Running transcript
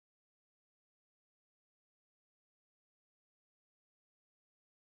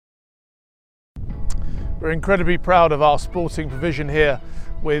We're incredibly proud of our sporting provision here,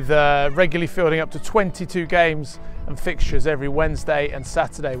 with regularly fielding up to 22 games and fixtures every Wednesday and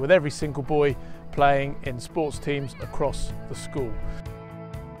Saturday, with every single boy playing in sports teams across the school.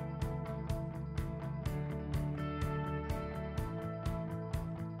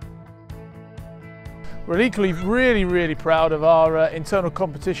 We're equally really proud of our internal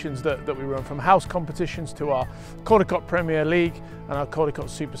competitions that we run, from house competitions to our Caldicot Premier League and our Caldicot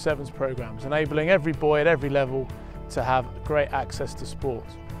Super Sevens programmes, enabling every boy at every level to have great access to sport.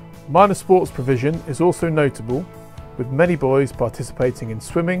 Minor sports provision is also notable, with many boys participating in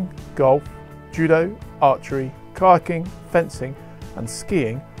swimming, golf, judo, archery, kayaking, fencing and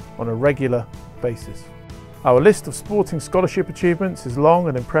skiing on a regular basis. Our list of sporting scholarship achievements is long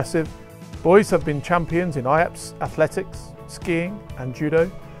and impressive. Boys have been champions in IAPS athletics, skiing and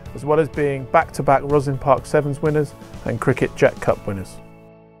judo, as well as being back-to-back Roslin Park Sevens winners and Cricket Jack Cup winners.